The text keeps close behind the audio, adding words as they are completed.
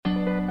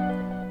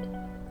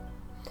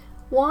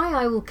why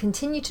I will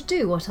continue to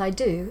do what I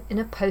do in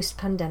a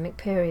post-pandemic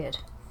period.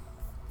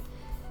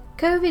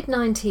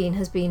 COVID-19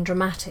 has been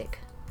dramatic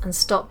and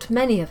stopped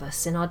many of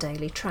us in our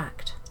daily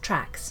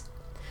tracks.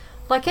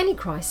 Like any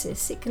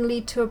crisis, it can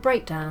lead to a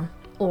breakdown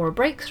or a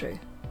breakthrough.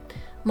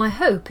 My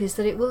hope is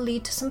that it will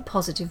lead to some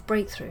positive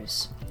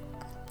breakthroughs.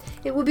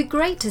 It would be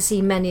great to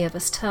see many of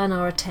us turn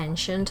our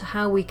attention to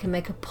how we can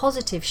make a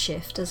positive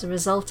shift as a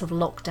result of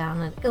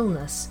lockdown and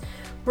illness,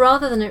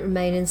 rather than it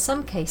remain in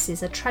some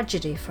cases a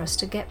tragedy for us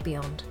to get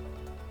beyond.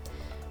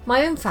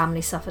 My own family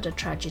suffered a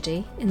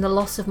tragedy in the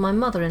loss of my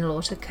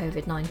mother-in-law to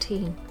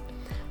COVID-19.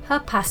 Her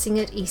passing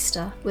at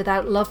Easter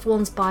without loved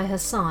ones by her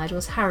side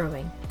was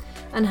harrowing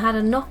and had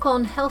a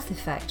knock-on health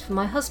effect for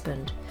my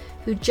husband,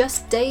 who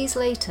just days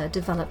later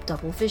developed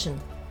double vision.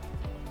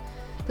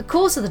 The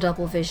cause of the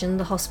double vision,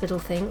 the hospital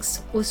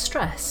thinks, was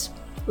stress,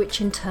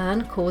 which in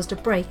turn caused a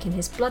break in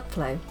his blood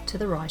flow to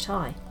the right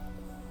eye.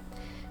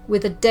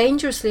 With a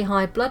dangerously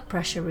high blood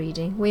pressure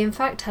reading, we in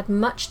fact had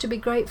much to be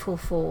grateful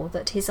for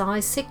that his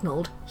eyes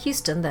signalled,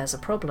 "Houston, there's a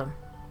problem."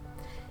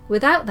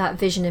 Without that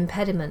vision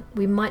impediment,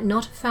 we might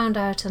not have found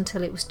out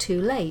until it was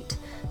too late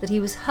that he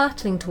was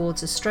hurtling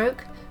towards a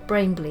stroke,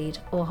 brain bleed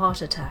or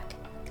heart attack.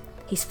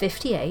 He's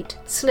 58,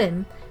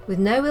 slim, with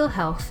no ill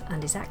health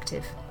and is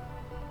active.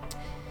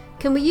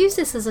 Can we use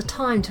this as a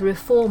time to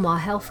reform our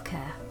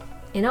healthcare?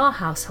 In our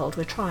household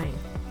we're trying.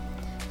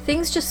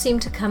 Things just seem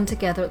to come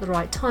together at the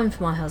right time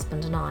for my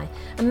husband and I,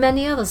 and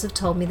many others have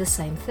told me the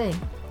same thing.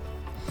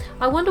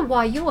 I wonder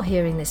why you're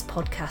hearing this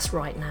podcast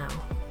right now.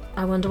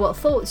 I wonder what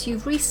thoughts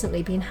you've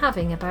recently been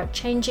having about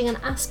changing an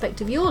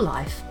aspect of your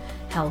life,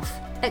 health,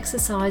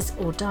 exercise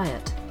or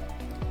diet.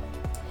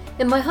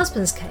 In my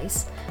husband's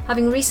case,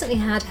 having recently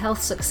had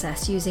health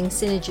success using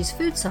Synergy's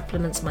food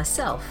supplements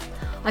myself,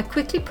 I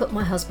quickly put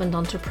my husband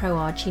onto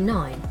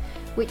ProRG9,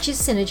 which is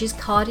Synergy's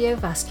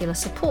cardiovascular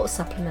support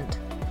supplement.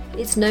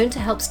 It's known to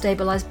help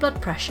stabilise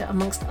blood pressure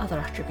amongst other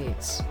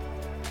attributes.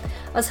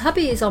 As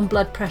hubby is on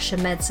blood pressure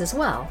meds as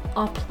well,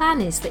 our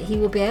plan is that he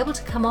will be able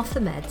to come off the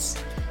meds,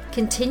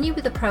 continue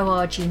with the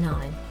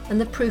ProRG9,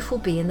 and the proof will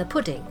be in the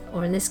pudding,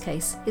 or in this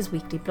case, his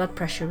weekly blood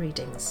pressure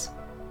readings.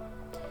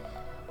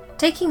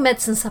 Taking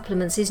meds and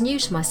supplements is new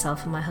to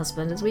myself and my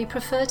husband, as we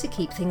prefer to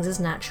keep things as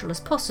natural as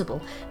possible,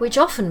 which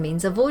often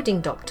means avoiding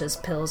doctors,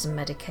 pills and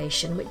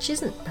medication, which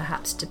isn't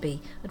perhaps to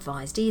be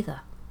advised either.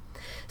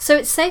 So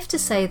it's safe to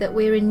say that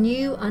we're in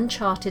new,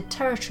 uncharted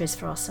territories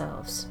for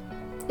ourselves.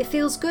 It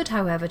feels good,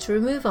 however, to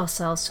remove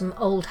ourselves from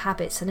old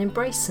habits and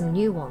embrace some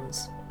new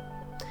ones.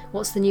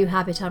 What's the new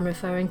habit I'm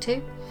referring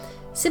to?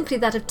 Simply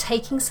that of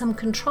taking some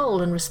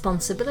control and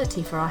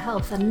responsibility for our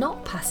health and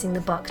not passing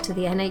the buck to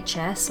the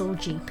NHS or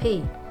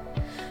GP.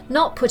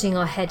 Not putting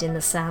our head in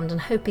the sand and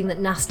hoping that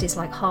nasties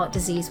like heart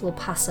disease will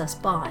pass us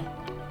by.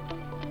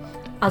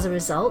 As a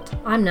result,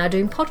 I'm now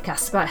doing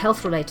podcasts about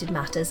health-related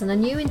matters and a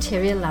new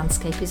interior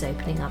landscape is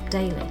opening up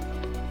daily.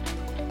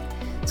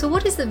 So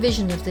what is the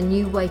vision of the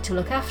new way to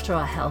look after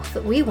our health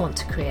that we want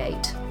to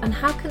create, and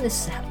how can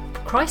this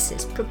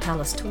crisis propel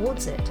us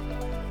towards it?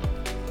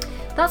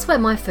 That's where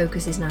my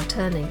focus is now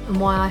turning, and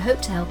why I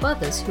hope to help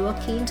others who are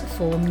keen to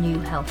form new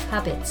health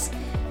habits,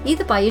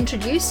 either by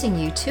introducing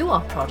you to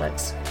our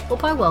products or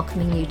by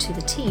welcoming you to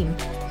the team,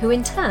 who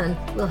in turn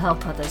will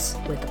help others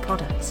with the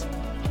products.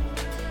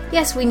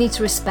 Yes, we need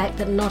to respect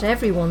that not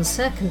everyone's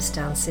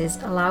circumstances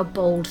allow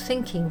bold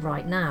thinking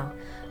right now.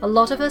 A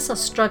lot of us are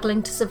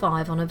struggling to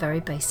survive on a very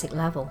basic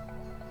level.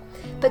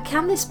 But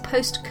can this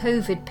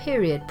post-COVID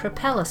period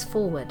propel us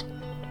forward?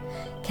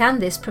 Can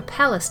this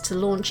propel us to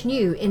launch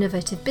new,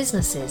 innovative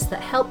businesses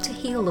that help to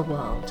heal the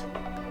world?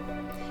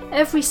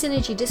 Every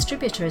Synergy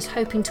distributor is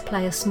hoping to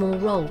play a small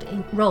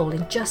role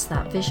in just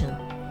that vision.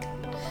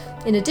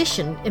 In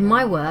addition, in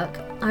my work,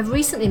 I've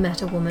recently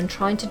met a woman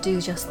trying to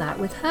do just that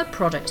with her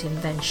product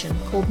invention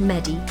called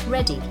Medi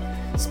Ready,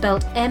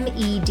 spelled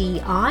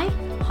MEDI-REDI.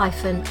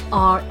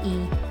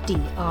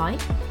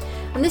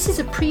 And this is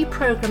a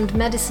pre-programmed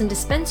medicine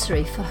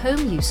dispensary for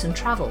home use and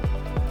travel.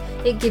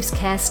 It gives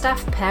care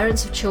staff,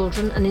 parents of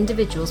children and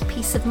individuals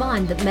peace of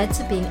mind that meds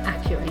are being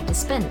accurately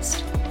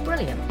dispensed.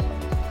 Brilliant.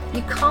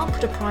 You can't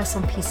put a price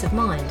on peace of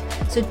mind,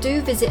 so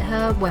do visit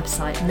her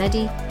website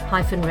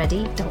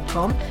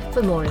medi-ready.com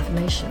for more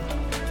information.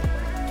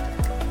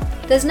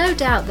 There's no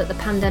doubt that the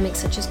pandemic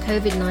such as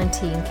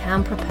COVID-19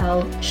 can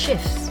propel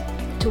shifts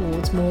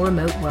towards more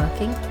remote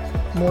working,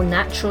 more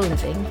natural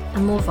living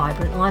and more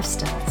vibrant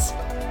lifestyles.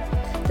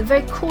 The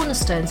very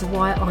cornerstones of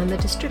why I'm a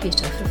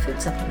distributor for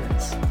food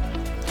supplements.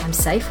 I'm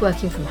safe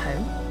working from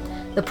home.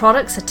 The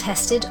products are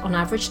tested on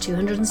average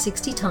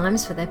 260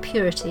 times for their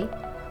purity.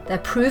 They're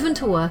proven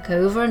to work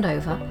over and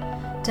over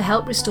to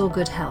help restore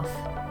good health.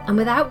 And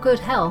without good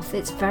health,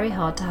 it's very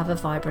hard to have a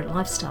vibrant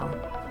lifestyle.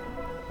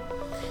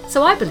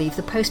 So I believe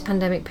the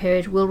post-pandemic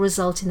period will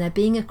result in there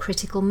being a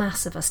critical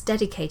mass of us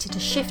dedicated to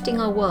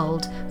shifting our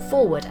world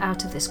forward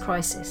out of this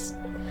crisis.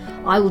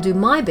 I will do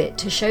my bit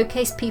to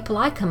showcase people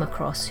I come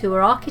across who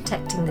are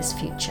architecting this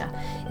future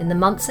in the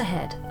months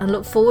ahead, and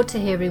look forward to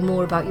hearing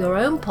more about your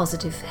own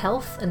positive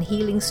health and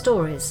healing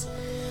stories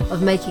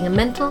of making a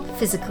mental,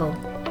 physical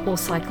or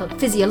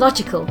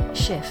physiological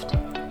shift.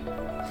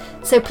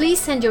 So please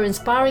send your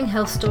inspiring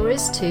health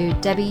stories to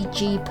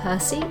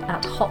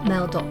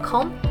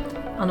debbiegpercy@hotmail.com,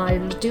 and I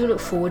do look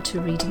forward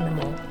to reading them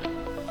all.